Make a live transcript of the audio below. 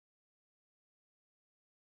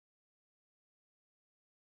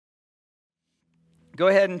go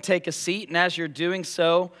ahead and take a seat, and as you're doing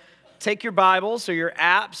so, take your Bibles or your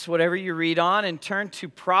apps, whatever you read on, and turn to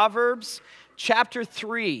Proverbs chapter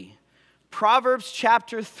 3. Proverbs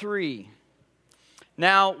chapter 3.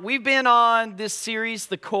 Now, we've been on this series,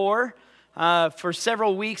 The Core, for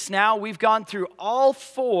several weeks now. We've gone through all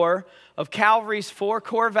four of Calvary's four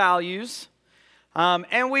core values,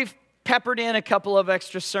 and we've peppered in a couple of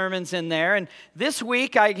extra sermons in there. And this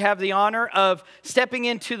week, I have the honor of stepping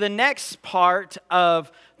into the next part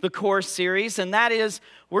of the Core series, and that is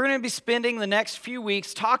we're going to be spending the next few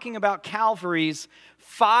weeks talking about Calvary's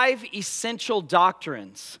 5 essential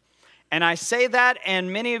doctrines. And I say that,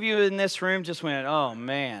 and many of you in this room just went, oh,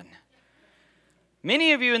 man.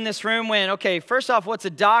 Many of you in this room went, okay, first off, what's a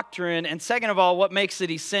doctrine? And second of all, what makes it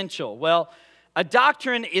essential? Well, a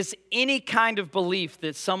doctrine is any kind of belief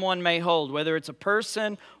that someone may hold, whether it's a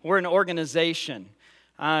person or an organization.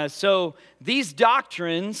 So these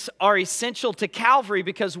doctrines are essential to Calvary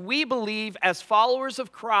because we believe as followers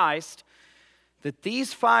of Christ that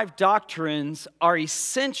these 5 doctrines are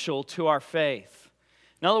essential to our faith.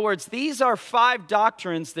 In other words, these are 5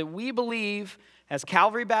 doctrines that we believe as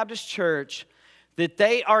Calvary Baptist Church that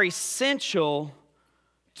they are essential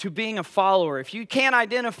to being a follower. If you can't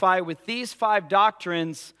identify with these 5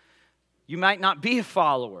 doctrines, you might not be a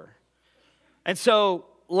follower. And so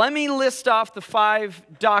let me list off the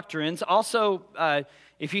 5 doctrines. Also,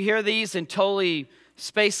 if you hear these and totally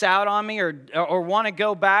space out on me or want to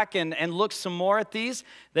go back and look some more at these,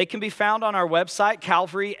 they can be found on our website,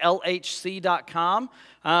 calvarylhc.com.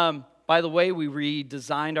 By the way, we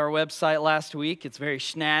redesigned our website last week. It's very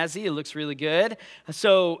snazzy. It looks really good.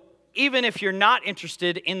 So even if you're not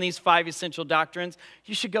interested in these 5 essential doctrines,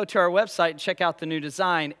 you should go to our website and check out the new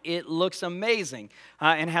design. It looks amazing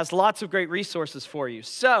and has lots of great resources for you.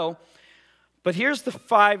 But here's the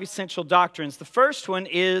 5 essential doctrines. The first one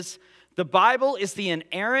is the Bible is the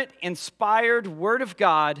inerrant, inspired Word of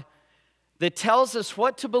God that tells us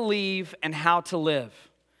what to believe and how to live.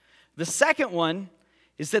 The second one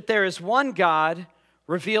is that there is one God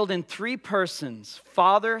revealed in 3 persons,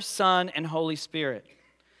 Father, Son, and Holy Spirit.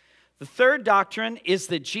 The third doctrine is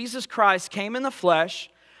that Jesus Christ came in the flesh,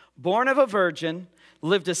 born of a virgin,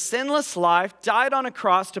 lived a sinless life, died on a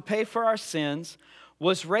cross to pay for our sins,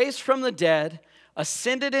 was raised from the dead,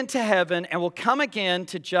 ascended into heaven, and will come again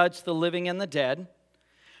to judge the living and the dead.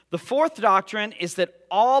 The fourth doctrine is that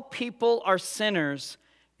all people are sinners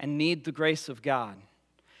and need the grace of God.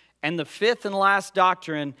 And the fifth and last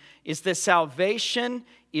doctrine is that salvation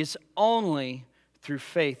is only through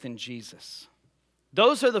faith in Jesus.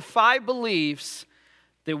 Those are the 5 beliefs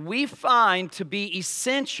that we find to be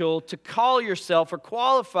essential to call yourself or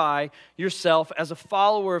qualify yourself as a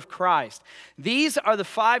follower of Christ. These are the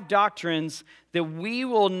 5 doctrines that we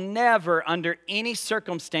will never, under any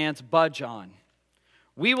circumstance, budge on.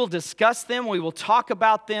 We will discuss them. We will talk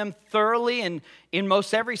about them thoroughly. And in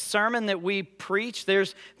most every sermon that we preach,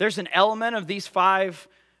 there's an element of these 5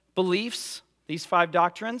 beliefs, these 5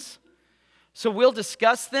 doctrines. So we'll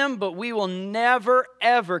discuss them, but we will never,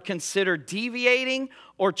 ever consider deviating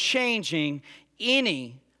or changing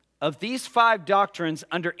any of these 5 doctrines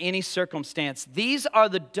under any circumstance. These are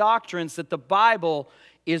the doctrines that the Bible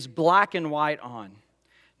is black and white on.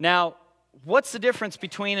 Now, what's the difference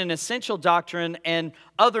between an essential doctrine and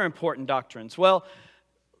other important doctrines? Well,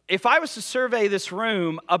 if I was to survey this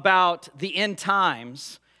room about the end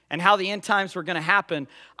times and how the end times were going to happen,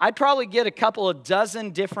 I'd probably get a couple of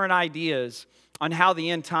dozen different ideas on how the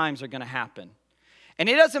end times are going to happen. And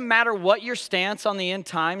it doesn't matter what your stance on the end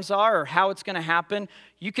times are or how it's going to happen,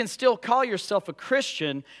 you can still call yourself a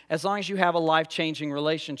Christian as long as you have a life-changing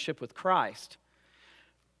relationship with Christ.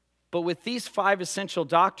 But with these 5 essential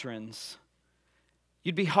doctrines,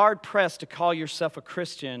 you'd be hard-pressed to call yourself a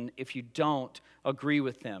Christian if you don't agree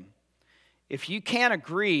with them. If you can't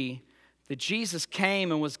agree that Jesus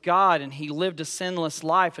came and was God and He lived a sinless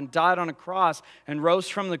life and died on a cross and rose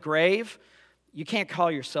from the grave, you can't call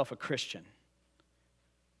yourself a Christian.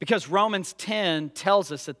 Because Romans 10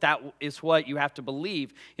 tells us that is what you have to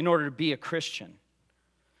believe in order to be a Christian.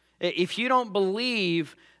 If you don't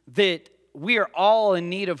believe that we are all in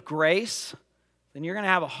need of grace, then you're going to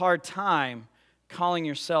have a hard time calling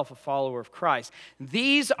yourself a follower of Christ.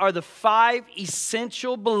 These are the 5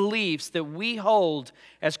 essential beliefs that we hold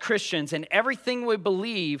as Christians, and everything we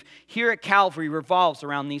believe here at Calvary revolves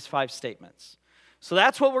around these 5 statements. So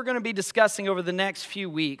that's what we're going to be discussing over the next few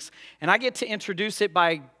weeks, and I get to introduce it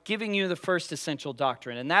by giving you the first essential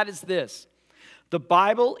doctrine, and that is this. The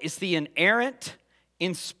Bible is the inerrant,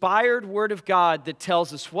 inspired Word of God that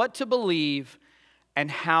tells us what to believe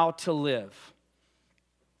and how to live.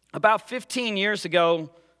 About 15 years ago,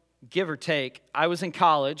 give or take. I was in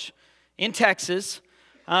college in Texas.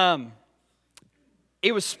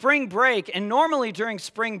 It was spring break, and normally during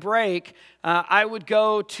spring break, I would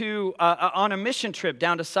go on a mission trip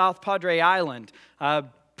down to South Padre Island,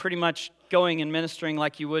 pretty much going and ministering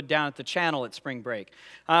like you would down at the channel at spring break.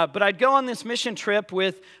 But I'd go on this mission trip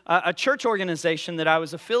with a church organization that I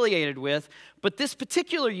was affiliated with, but this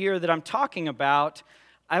particular year that I'm talking about,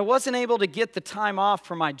 I wasn't able to get the time off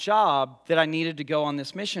for my job that I needed to go on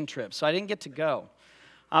this mission trip, so I didn't get to go.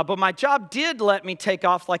 But my job did let me take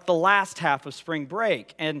off like the last half of spring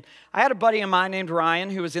break. And I had a buddy of mine named Ryan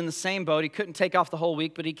who was in the same boat. He couldn't take off the whole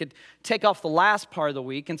week, but he could take off the last part of the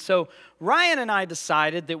week. And so Ryan and I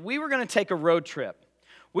decided that we were going to take a road trip.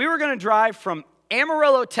 We were going to drive from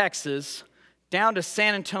Amarillo, Texas, down to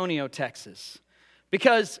San Antonio, Texas.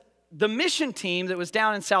 Because the mission team that was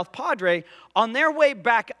down in South Padre, on their way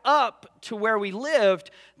back up to where we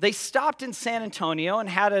lived, they stopped in San Antonio and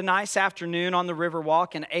had a nice afternoon on the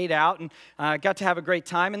Riverwalk and ate out and got to have a great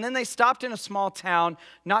time. And then they stopped in a small town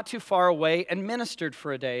not too far away and ministered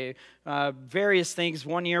for a day. Various things.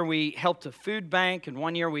 One year we helped a food bank, and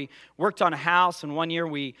one year we worked on a house, and one year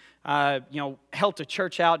we helped a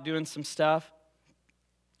church out doing some stuff.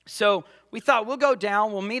 So we thought we'll go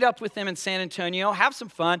down, we'll meet up with them in San Antonio, have some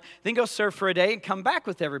fun, then go surf for a day and come back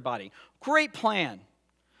with everybody. Great plan.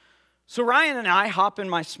 So Ryan and I hop in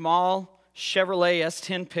my small Chevrolet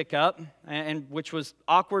S10 pickup, which was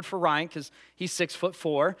awkward for Ryan because he's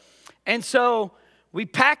 6'4". And so we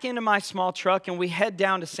pack into my small truck and we head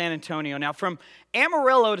down to San Antonio. Now from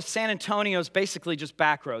Amarillo to San Antonio is basically just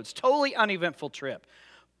back roads, totally uneventful trip.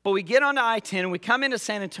 But we get onto I-10 and we come into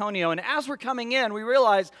San Antonio, and as we're coming in, we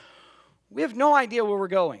realize we have no idea where we're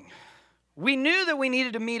going. We knew that we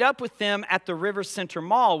needed to meet up with them at the River Center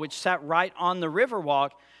Mall, which sat right on the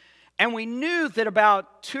Riverwalk, and we knew that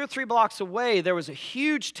about 2 or 3 blocks away, there was a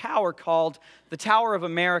huge tower called the Tower of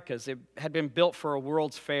Americas. It had been built for a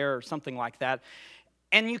World's Fair or something like that,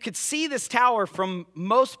 and you could see this tower from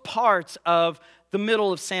most parts of the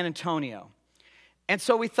middle of San Antonio. And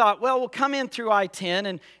so we thought, well, we'll come in through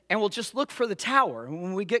I-10 and we'll just look for the tower. And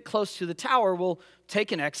when we get close to the tower, we'll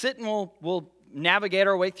take an exit and we'll navigate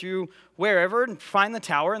our way through wherever and find the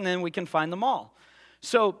tower, and then we can find the mall.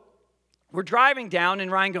 So we're driving down, and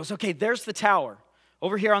Ryan goes, okay, there's the tower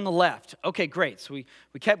over here on the left. Okay, great. So we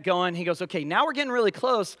kept going. He goes, okay, now we're getting really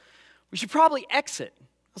close. We should probably exit. I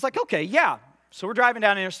was like, okay, yeah. So we're driving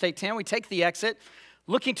down Interstate 10. We take the exit,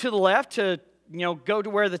 looking to the left to go to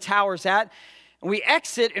where the tower's at. And we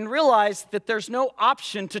exit and realize that there's no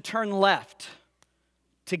option to turn left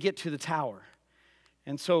to get to the tower.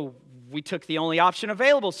 And so we took the only option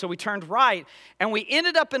available, so we turned right. And we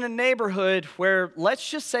ended up in a neighborhood where, let's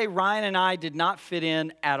just say, Ryan and I did not fit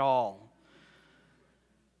in at all.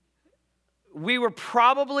 We were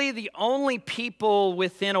probably the only people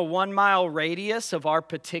within a 1-mile radius of our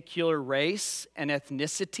particular race and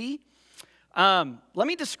ethnicity. Let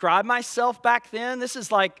me describe myself back then. This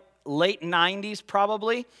is like late 90s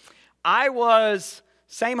probably. I was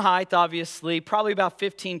same height, obviously, probably about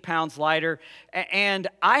 15 pounds lighter, and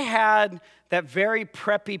I had that very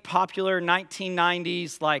preppy, popular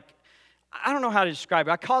 1990s, like, I don't know how to describe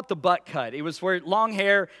it. I call it the butt cut. It was where long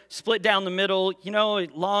hair split down the middle,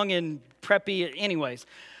 long and preppy. Anyways,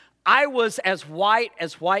 I was as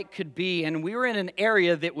white could be, and we were in an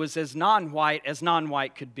area that was as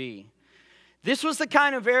non-white could be. This was the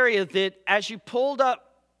kind of area that as we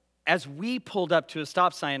pulled up to a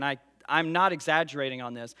stop sign, I'm not exaggerating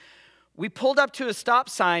on this, we pulled up to a stop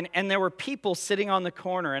sign and there were people sitting on the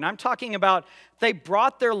corner. And I'm talking about they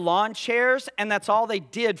brought their lawn chairs and that's all they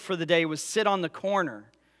did for the day was sit on the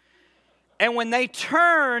corner. And when they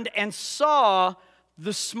turned and saw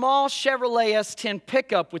the small Chevrolet S10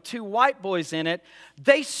 pickup with 2 white boys in it,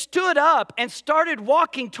 they stood up and started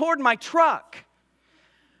walking toward my truck.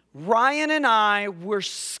 Ryan and I were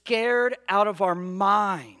scared out of our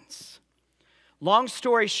minds. Long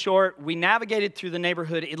story short, we navigated through the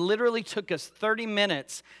neighborhood. It literally took us 30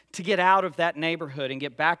 minutes to get out of that neighborhood and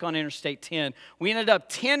get back on Interstate 10. We ended up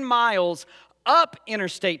 10 miles up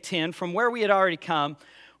Interstate 10 from where we had already come.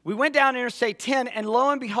 We went down Interstate 10, and lo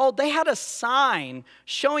and behold, they had a sign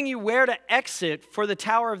showing you where to exit for the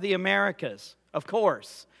Tower of the Americas, of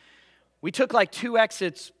course. We took like 2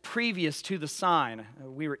 exits previous to the sign.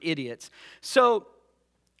 We were idiots. So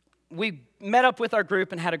we met up with our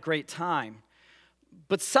group and had a great time.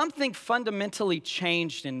 But something fundamentally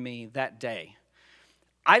changed in me that day.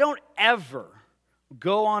 I don't ever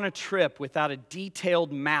go on a trip without a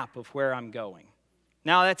detailed map of where I'm going.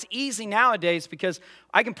 Now, that's easy nowadays because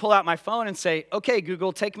I can pull out my phone and say, okay,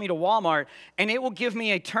 Google, take me to Walmart, and it will give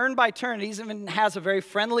me a turn-by-turn. It even has a very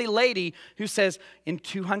friendly lady who says, in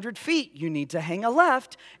 200 feet, you need to hang a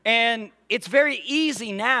left, and it's very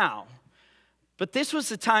easy now. But this was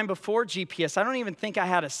the time before GPS. I don't even think I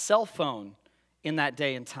had a cell phone in that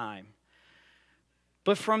day and time.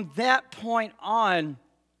 But from that point on,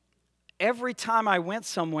 every time I went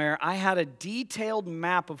somewhere, I had a detailed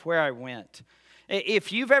map of where I went.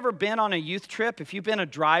 If you've ever been on a youth trip, if you've been a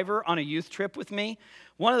driver on a youth trip with me,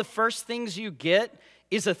 one of the first things you get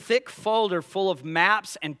is a thick folder full of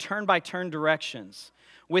maps and turn-by-turn directions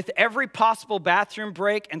with every possible bathroom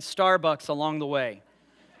break and Starbucks along the way.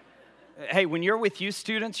 Hey, when you're with youth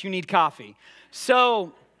students, you need coffee.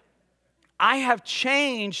 So I have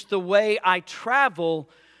changed the way I travel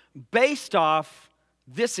based off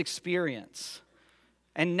this experience.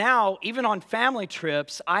 And now, even on family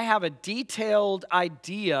trips, I have a detailed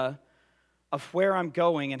idea of where I'm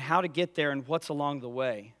going and how to get there and what's along the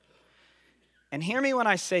way. And hear me when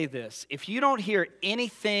I say this. If you don't hear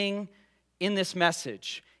anything in this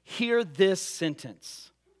message, hear this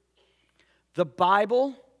sentence. The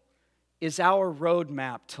Bible is our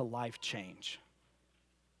roadmap to life change.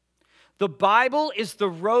 The Bible is the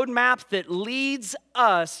roadmap that leads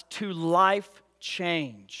us to life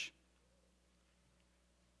change.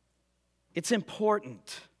 It's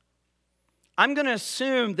important. I'm going to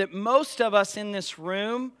assume that most of us in this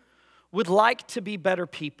room would like to be better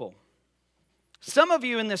people. Some of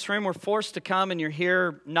you in this room were forced to come and you're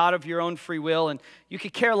here not of your own free will and you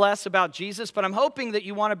could care less about Jesus, but I'm hoping that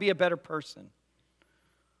you want to be a better person.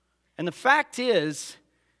 And the fact is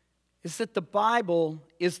that the Bible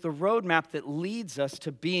is the roadmap that leads us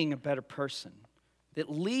to being a better person, that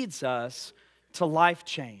leads us to life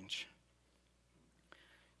change.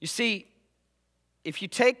 You see, if you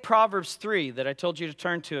take Proverbs 3 that I told you to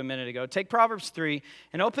turn to a minute ago, take Proverbs 3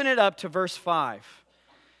 and open it up to verse 5.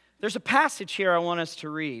 There's a passage here I want us to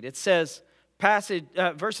read. It says,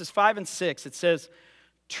 verses 5 and 6, it says,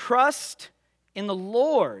 trust in the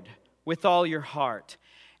Lord with all your heart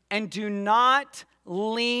and do not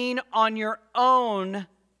lean on your own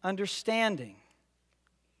understanding.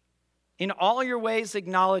 In all your ways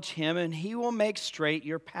acknowledge Him and He will make straight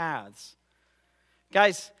your paths.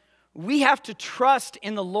 Guys, we have to trust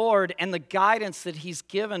in the Lord and the guidance that He's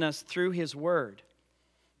given us through His Word.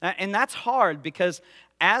 And that's hard because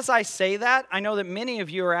as I say that, I know that many of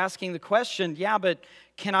you are asking the question, yeah, but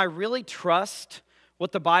can I really trust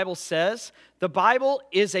what the Bible says? The Bible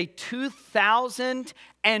is a 2,000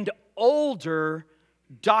 and older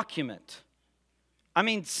document. I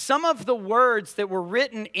mean, some of the words that were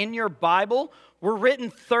written in your Bible were written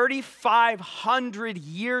 3,500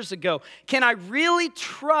 years ago. Can I really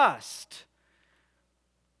trust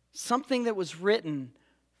something that was written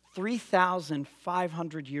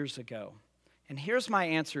 3,500 years ago? And here's my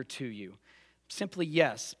answer to you. Simply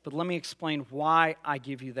yes, but let me explain why I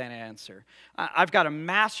give you that answer. I've got a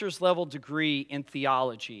master's level degree in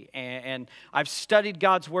theology, and I've studied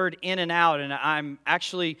God's Word in and out, and I'm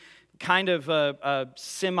actually kind of a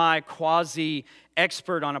semi-quasi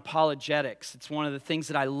expert on apologetics. It's one of the things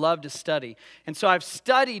that I love to study. And so I've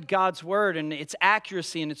studied God's Word and its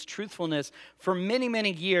accuracy and its truthfulness for many,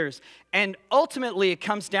 many years. And ultimately, it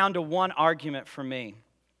comes down to one argument for me.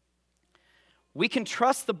 We can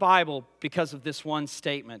trust the Bible because of this one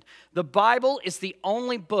statement. The Bible is the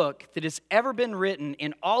only book that has ever been written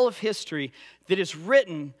in all of history that is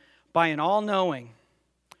written by an all-knowing,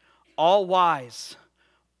 all-wise,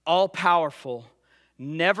 all-powerful,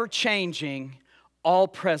 never-changing,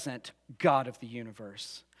 all-present God of the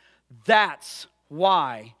universe. That's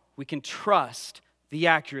why we can trust the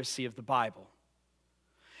accuracy of the Bible.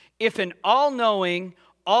 If an all-knowing,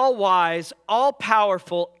 all-wise,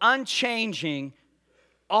 all-powerful, unchanging,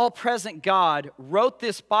 all-present God wrote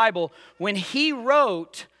this Bible, when He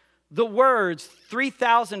wrote the words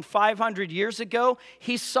 3,500 years ago,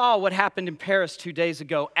 He saw what happened in Paris 2 days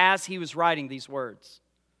ago as He was writing these words.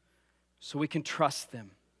 So we can trust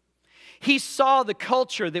them. He saw the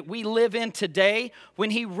culture that we live in today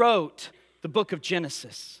when He wrote the book of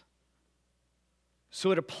Genesis.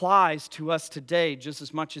 So it applies to us today just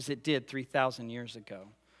as much as it did 3,000 years ago,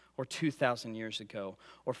 or 2,000 years ago,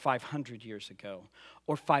 or 500 years ago,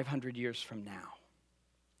 or 500 years from now.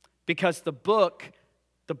 Because the book,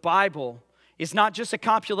 the Bible, is not just a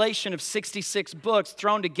compilation of 66 books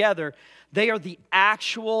thrown together. They are the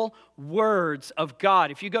actual words of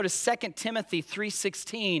God. If you go to 2 Timothy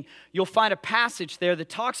 3:16, you'll find a passage there that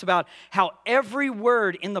talks about how every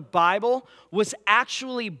word in the Bible was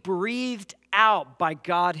actually breathed out by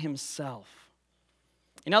God Himself.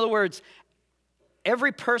 In other words,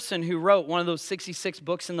 every person who wrote one of those 66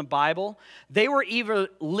 books in the Bible, they were either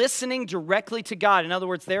listening directly to God. In other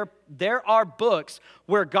words, there are books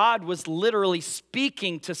where God was literally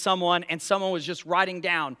speaking to someone and someone was just writing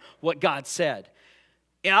down what God said.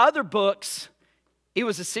 In other books, it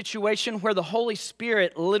was a situation where the Holy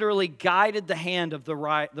Spirit literally guided the hand of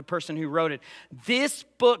the person who wrote it. This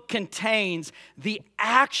book contains the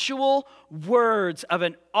actual words of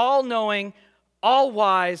an all-knowing,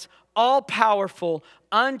 all-wise, all-powerful,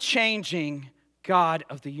 unchanging God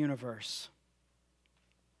of the universe.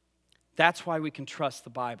 That's why we can trust the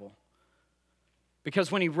Bible.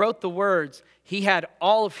 Because when he wrote the words, he had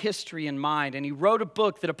all of history in mind, and he wrote a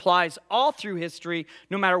book that applies all through history,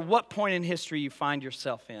 no matter what point in history you find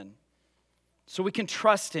yourself in. So we can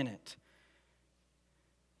trust in it.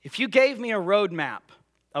 If you gave me a roadmap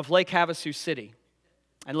of Lake Havasu City,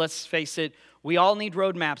 and let's face it, we all need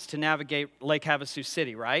road maps to navigate Lake Havasu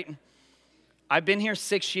City, right? I've been here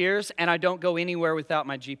 6 years, and I don't go anywhere without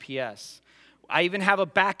my GPS. I even have a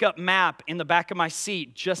backup map in the back of my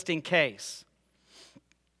seat just in case.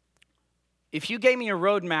 If you gave me a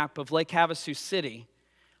road map of Lake Havasu City,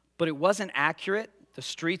 but it wasn't accurate, the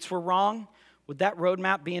streets were wrong, would that road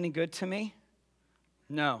map be any good to me?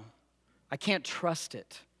 No. I can't trust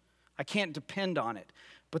it. I can't depend on it.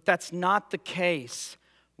 But that's not the case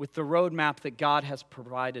with the roadmap that God has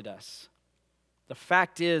provided us. The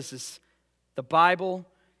fact is the Bible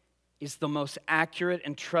is the most accurate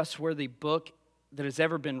and trustworthy book that has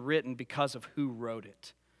ever been written because of who wrote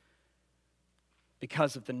it.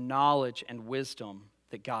 Because of the knowledge and wisdom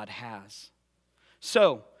that God has.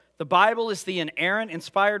 So, the Bible is the inerrant,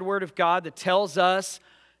 inspired Word of God that tells us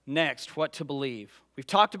next what to believe. We've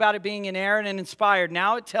talked about it being inerrant and inspired.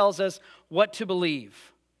 Now it tells us what to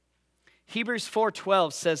believe. Hebrews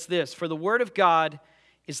 4:12 says this, "For the word of God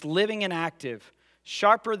is living and active,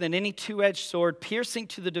 sharper than any two-edged sword, piercing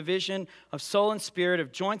to the division of soul and spirit,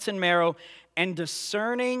 of joints and marrow, and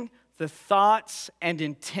discerning the thoughts and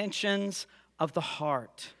intentions of the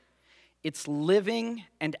heart." It's living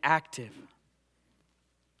and active.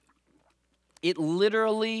 It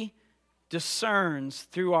literally discerns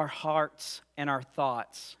through our hearts and our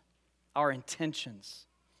thoughts, our intentions.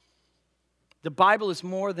 The Bible is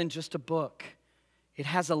more than just a book. It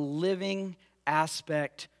has a living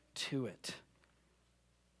aspect to it.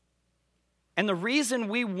 And the reason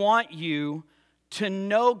we want you to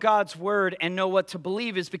know God's word and know what to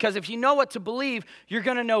believe is because if you know what to believe, you're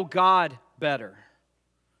going to know God better.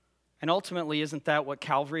 And ultimately, isn't that what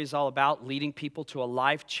Calvary is all about? Leading people to a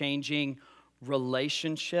life-changing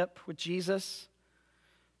relationship with Jesus?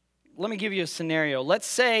 Let me give you a scenario. Let's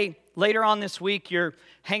say later on this week you're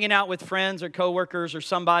hanging out with friends or coworkers or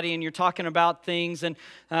somebody and you're talking about things and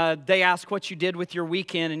they ask what you did with your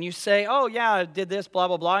weekend and you say, "Oh yeah, I did this, blah,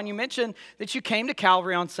 blah, blah." And you mention that you came to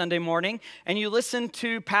Calvary on Sunday morning and you listened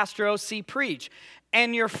to Pastor O.C. preach.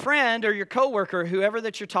 And your friend or your coworker, whoever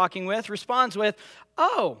that you're talking with, responds with,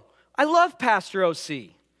 "Oh, I love Pastor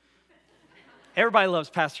O.C." Everybody loves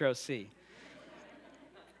Pastor O.C.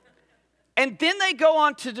 And then they go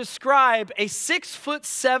on to describe a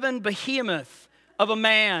 6'7" behemoth of a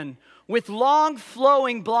man with long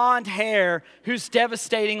flowing blonde hair who's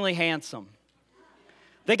devastatingly handsome.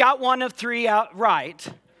 They got one of three out right.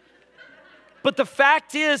 But the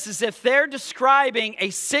fact is if they're describing a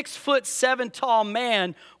 6'7" tall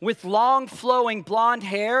man with long flowing blonde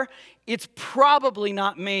hair, it's probably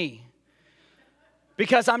not me.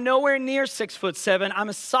 Because I'm nowhere near 6'7". I'm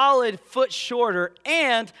a solid foot shorter,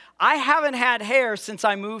 and I haven't had hair since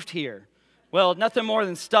I moved here. Well, nothing more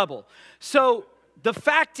than stubble. So the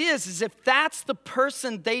fact is if that's the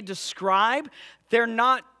person they describe, they're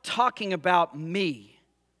not talking about me.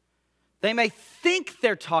 They may think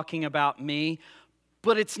they're talking about me,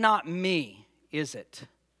 but it's not me, is it?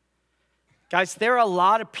 Guys, there are a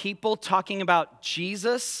lot of people talking about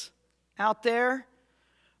Jesus out there,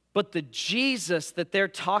 but the Jesus that they're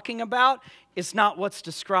talking about is not what's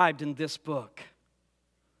described in this book.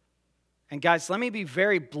 And guys, let me be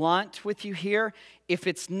very blunt with you here. If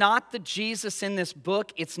it's not the Jesus in this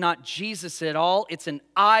book, it's not Jesus at all. It's an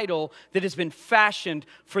idol that has been fashioned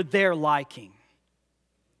for their liking.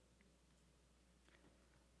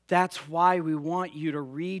 That's why we want you to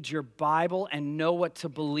read your Bible and know what to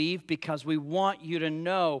believe, because we want you to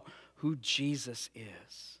know who Jesus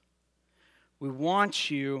is. We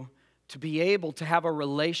want you to be able to have a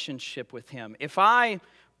relationship with him. If on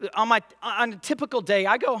a typical day,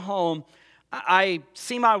 I go home, I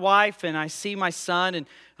see my wife and I see my son, and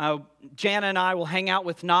Jana and I will hang out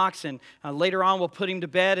with Knox, and later on we'll put him to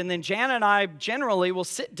bed, and then Jana and I generally will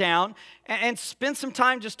sit down and spend some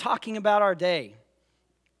time just talking about our day.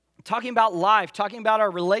 talking about life, talking about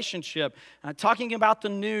our relationship, talking about the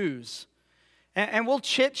news. And we'll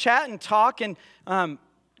chit-chat and talk. And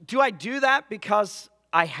do I do that because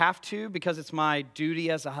I have to, because it's my duty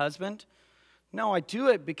as a husband? No, I do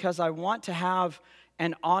it because I want to have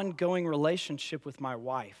an ongoing relationship with my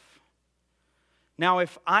wife. Now,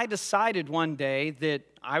 if I decided one day that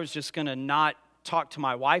I was just going to not talk to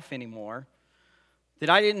my wife anymore, that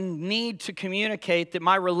I didn't need to communicate, that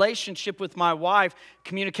my relationship with my wife,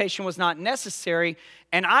 communication was not necessary,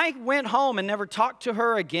 and I went home and never talked to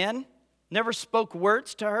her again, never spoke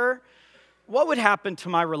words to her, what would happen to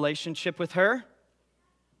my relationship with her?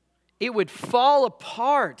 It would fall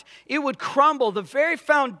apart. It would crumble. The very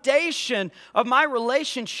foundation of my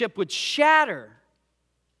relationship would shatter.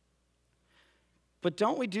 But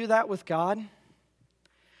don't we do that with God?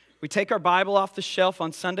 We take our Bible off the shelf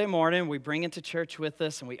on Sunday morning, we bring it to church with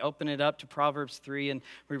us, and we open it up to Proverbs 3, and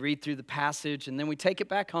we read through the passage, and then we take it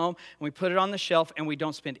back home, and we put it on the shelf, and we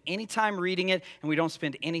don't spend any time reading it, and we don't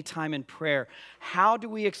spend any time in prayer. How do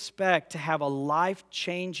we expect to have a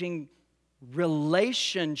life-changing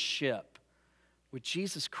relationship with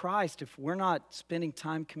Jesus Christ if we're not spending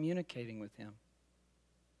time communicating with Him?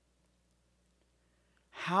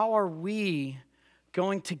 How are we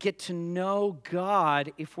going to get to know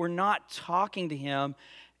God if we're not talking to Him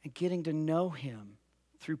and getting to know Him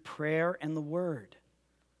through prayer and the Word?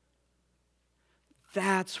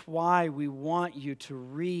 That's why we want you to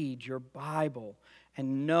read your Bible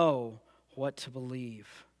and know what to believe.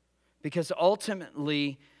 Because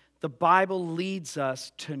ultimately, the Bible leads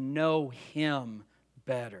us to know Him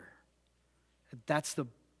better. That's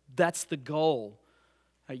the goal.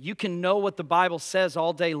 You can know what the Bible says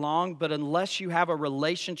all day long, but unless you have a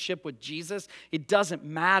relationship with Jesus, it doesn't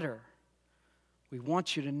matter. We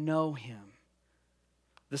want you to know Him.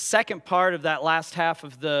 The second part of that last half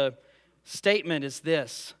of the statement is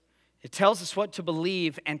this. It tells us what to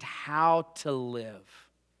believe and how to live.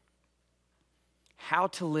 How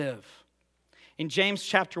to live. In James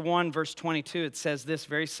chapter 1, verse 22, it says this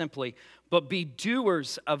very simply, "But be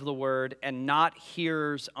doers of the word and not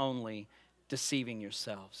hearers only, deceiving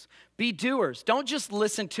yourselves." Be doers. Don't just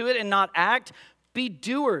listen to it and not act. Be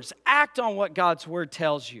doers. Act on what God's word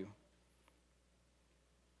tells you.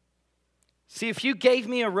 See, if you gave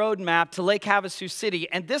me a roadmap to Lake Havasu City,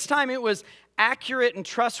 and this time it was accurate and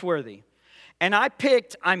trustworthy, and I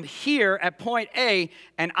picked, I'm here at point A,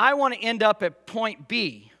 and I want to end up at point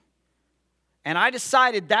B, and I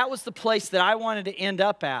decided that was the place that I wanted to end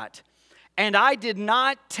up at, and I did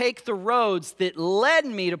not take the roads that led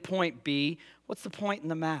me to point B, what's the point in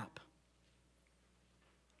the map?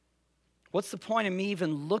 What's the point of me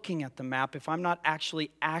even looking at the map if I'm not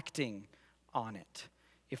actually acting on it?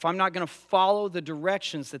 If I'm not going to follow the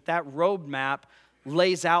directions that road map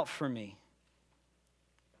lays out for me?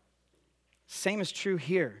 Same is true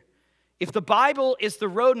here. If the Bible is the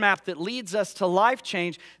roadmap that leads us to life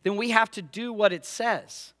change, then we have to do what it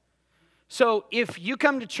says. So if you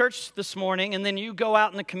come to church this morning and then you go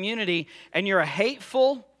out in the community and you're a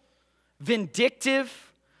hateful,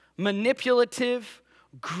 vindictive, manipulative,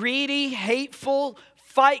 greedy, hateful,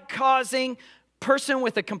 fight-causing person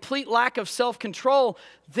with a complete lack of self-control,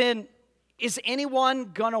 then is anyone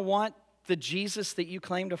going to want the Jesus that you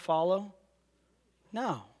claim to follow?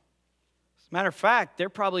 No. As a matter of fact, they're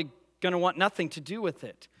probably going to want nothing to do with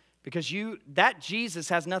it because that Jesus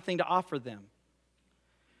has nothing to offer them.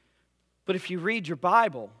 But if you read your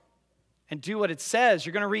Bible and do what it says,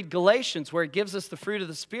 you're going to read Galatians where it gives us the fruit of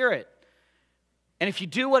the Spirit. And if you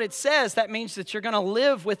do what it says, that means that you're going to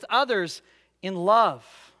live with others in love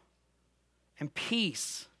and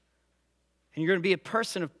peace. And you're going to be a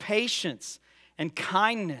person of patience and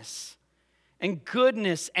kindness and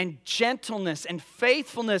goodness and gentleness and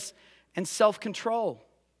faithfulness and self-control.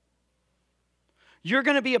 You're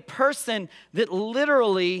going to be a person that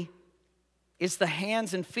literally is the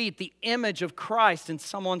hands and feet, the image of Christ in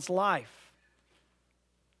someone's life.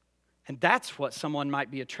 And that's what someone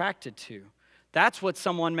might be attracted to. That's what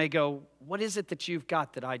someone may go, what is it that you've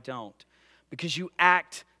got that I don't? Because you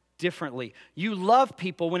act differently. You love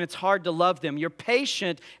people when it's hard to love them. You're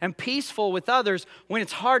patient and peaceful with others when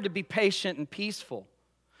it's hard to be patient and peaceful.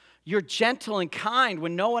 You're gentle and kind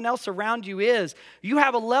when no one else around you is. You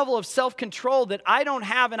have a level of self-control that I don't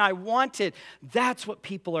have and I want it. That's what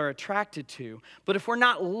people are attracted to. But if we're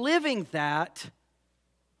not living that,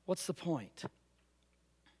 what's the point?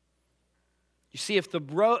 You see, if the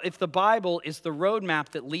Bible is the roadmap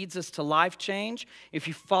that leads us to life change, if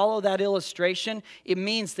you follow that illustration, it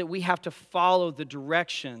means that we have to follow the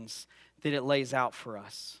directions that it lays out for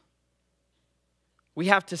us. We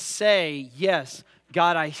have to say yes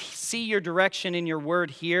God, I see your direction in your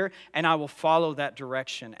word here, and I will follow that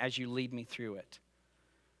direction as you lead me through it.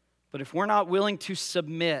 But if we're not willing to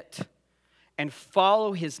submit and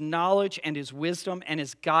follow his knowledge and his wisdom and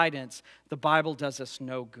his guidance, the Bible does us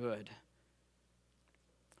no good.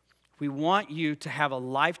 We want you to have a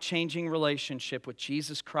life-changing relationship with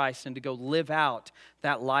Jesus Christ and to go live out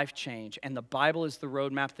that life change. And the Bible is the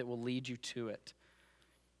roadmap that will lead you to it.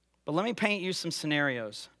 But let me paint you some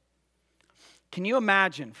scenarios. Can you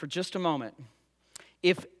imagine for just a moment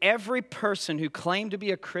if every person who claimed to be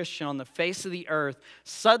a Christian on the face of the earth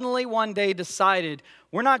suddenly one day decided,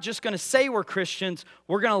 we're not just going to say we're Christians,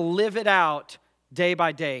 we're going to live it out day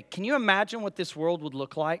by day? Can you imagine what this world would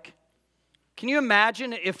look like? Can you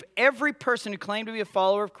imagine if every person who claimed to be a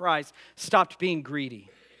follower of Christ stopped being greedy?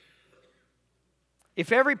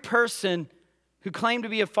 If every person who claimed to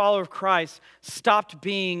be a follower of Christ stopped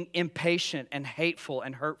being impatient and hateful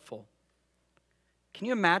and hurtful? Can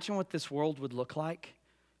you imagine what this world would look like?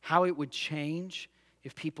 How it would change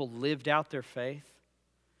if people lived out their faith?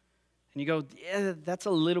 And you go, yeah, that's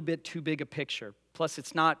a little bit too big a picture. Plus,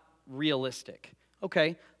 it's not realistic.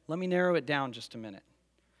 Okay, let me narrow it down just a minute.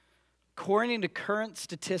 According to current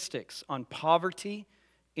statistics on poverty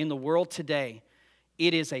in the world today,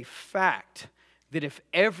 it is a fact that if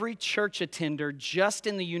every church attender just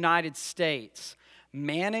in the United States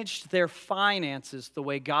managed their finances the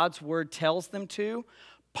way God's word tells them to,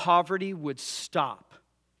 poverty would stop.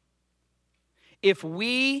 If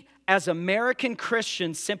we as American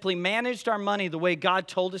Christians simply managed our money the way God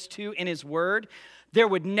told us to in his word, there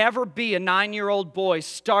would never be a 9-year-old boy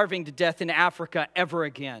starving to death in Africa ever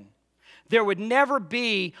again. There would never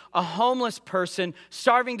be a homeless person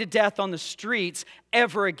starving to death on the streets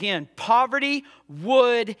ever again. Poverty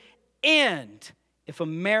would end if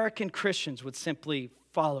American Christians would simply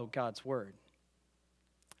follow God's word.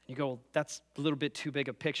 You go, well, that's a little bit too big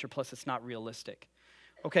a picture, plus it's not realistic.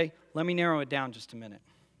 Okay, let me narrow it down just a minute.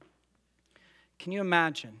 Can you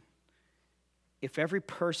imagine if every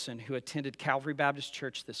person who attended Calvary Baptist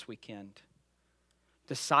Church this weekend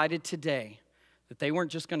decided today that they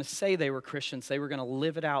weren't just going to say they were Christians, they were going to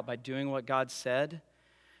live it out by doing what God said?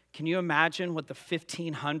 Can you imagine what the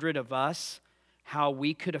 1,500 of us, how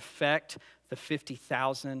we could affect the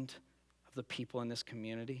 50,000 of the people in this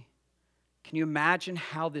community? Can you imagine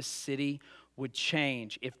how this city would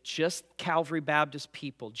change if just Calvary Baptist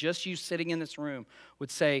people, just you sitting in this room,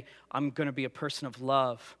 would say, I'm going to be a person of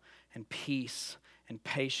love and peace and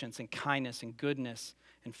patience and kindness and goodness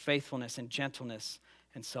and faithfulness and gentleness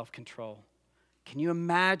and self-control? Can you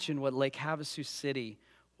imagine what Lake Havasu City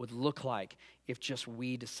would look like if just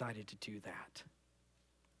we decided to do that?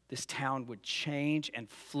 This town would change and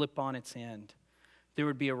flip on its end. There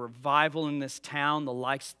would be a revival in this town, the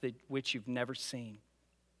likes of which you've never seen.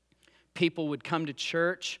 People would come to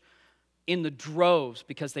church in the droves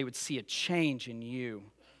because they would see a change in you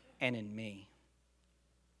and in me.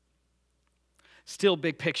 Still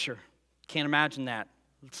big picture. Can't imagine that.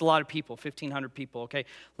 It's a lot of people, 1,500 people, okay?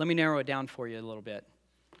 Let me narrow it down for you a little bit.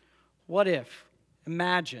 What if,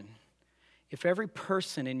 imagine, if every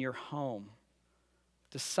person in your home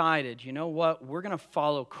decided, you know what, we're going to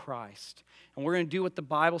follow Christ, and we're going to do what the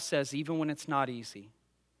Bible says even when it's not easy,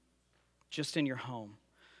 just in your home.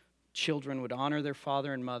 Children would honor their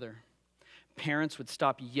father and mother. Parents would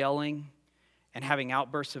stop yelling and having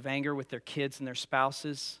outbursts of anger with their kids and their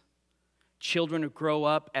spouses. Children would grow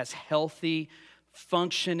up as healthy,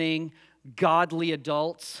 functioning, godly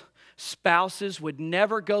adults. Spouses would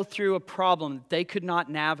never go through a problem that they could not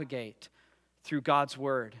navigate through God's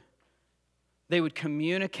word. They would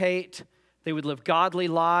communicate. They would live godly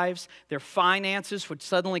lives. Their finances would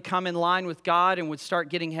suddenly come in line with God and would start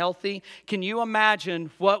getting healthy. Can you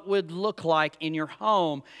imagine what would look like in your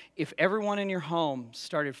home if everyone in your home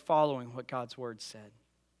started following what God's word said?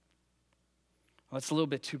 Well, it's a little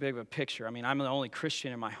bit too big of a picture. I mean, I'm the only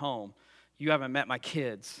Christian in my home. You haven't met my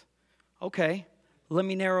kids. Okay, let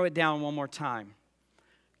me narrow it down one more time.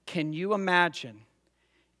 Can you imagine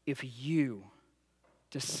if you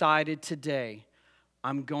decided today,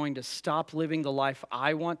 I'm going to stop living the life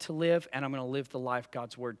I want to live, and I'm going to live the life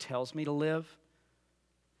God's word tells me to live?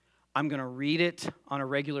 I'm going to read it on a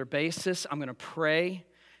regular basis. I'm going to pray.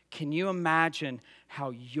 Can you imagine how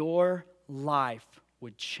your life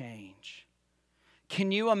would change?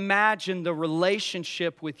 Can you imagine the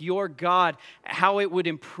relationship with your God, how it would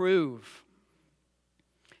improve?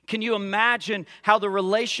 Can you imagine how the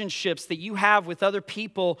relationships that you have with other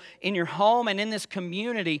people in your home and in this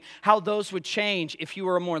community, how those would change if you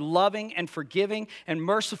were a more loving and forgiving and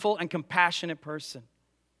merciful and compassionate person?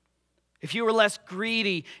 If you were less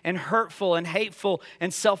greedy and hurtful and hateful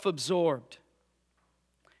and self-absorbed?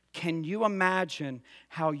 can you imagine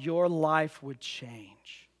how your life would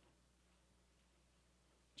change?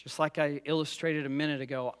 Just like I illustrated a minute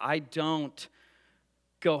ago, I don't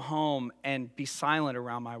go home and be silent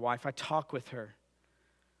around my wife. I talk with her.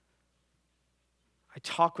 I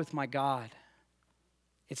talk with my God.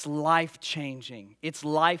 It's life-changing. It's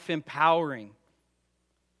life-empowering.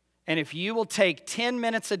 And if you will take 10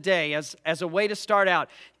 minutes a day as a way to start out,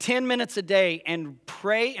 10 minutes a day and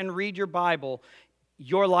pray and read your Bible,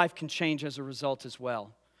 your life can change as a result as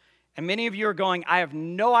well. And many of you are going, I have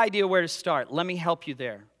no idea where to start. Let me help you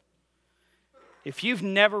there. If you've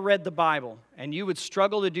never read the Bible and you would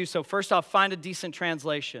struggle to do so, first off, find a decent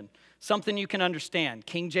translation, something you can understand.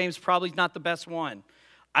 King James probably is not the best one.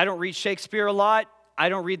 I don't read Shakespeare a lot. I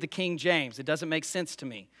don't read the King James. It doesn't make sense to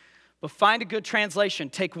me. But find a good translation.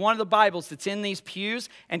 Take one of the Bibles that's in these pews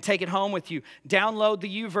and take it home with you. Download the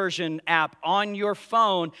YouVersion app on your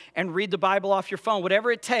phone and read the Bible off your phone,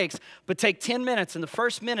 whatever it takes. But take 10 minutes. In the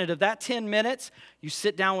first minute of that 10 minutes, you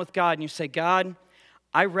sit down with God and you say, God,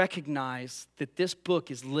 I recognize that this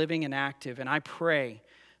book is living and active, and I pray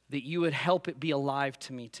that you would help it be alive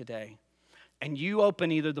to me today. And you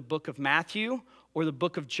open either the book of Matthew or the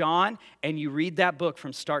book of John, and you read that book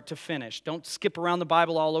from start to finish. Don't skip around the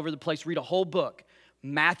Bible all over the place. Read a whole book.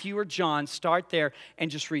 Matthew or John, start there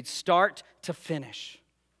and just read start to finish.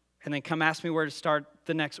 And then come ask me where to start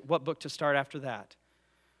what book to start after that.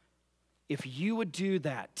 If you would do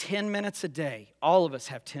that 10 minutes a day, all of us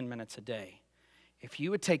have 10 minutes a day. If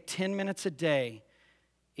you would take 10 minutes a day,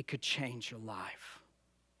 it could change your life.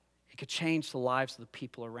 It could change the lives of the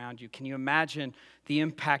people around you. Can you imagine the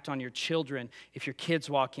impact on your children if your kids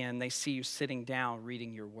walk in, they see you sitting down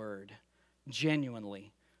reading your word,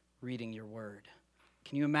 genuinely reading your word?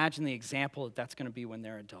 Can you imagine the example that that's going to be when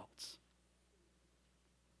they're adults?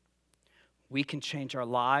 We can change our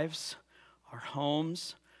lives, our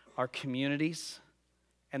homes, our communities,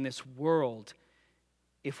 and this world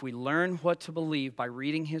if we learn what to believe by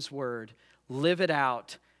reading his word, live it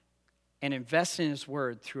out, and invest in his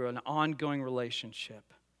word through an ongoing relationship.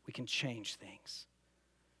 We can change things.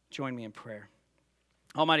 Join me in prayer.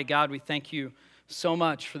 Almighty God, we thank you so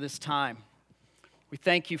much for this time. We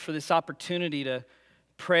thank you for this opportunity to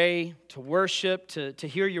pray, to worship, to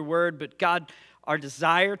hear your word. But God, our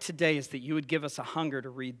desire today is that you would give us a hunger to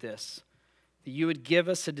read this, that you would give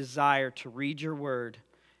us a desire to read your word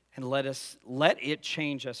and let it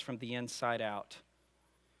change us from the inside out.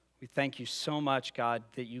 We thank you so much, God,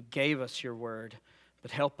 that you gave us your word,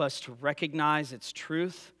 but help us to recognize its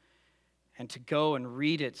truth and to go and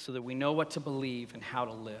read it so that we know what to believe and how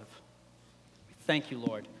to live. We thank you,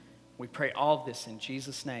 Lord. We pray all of this in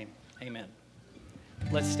Jesus' name. Amen.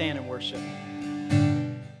 Let's stand and worship.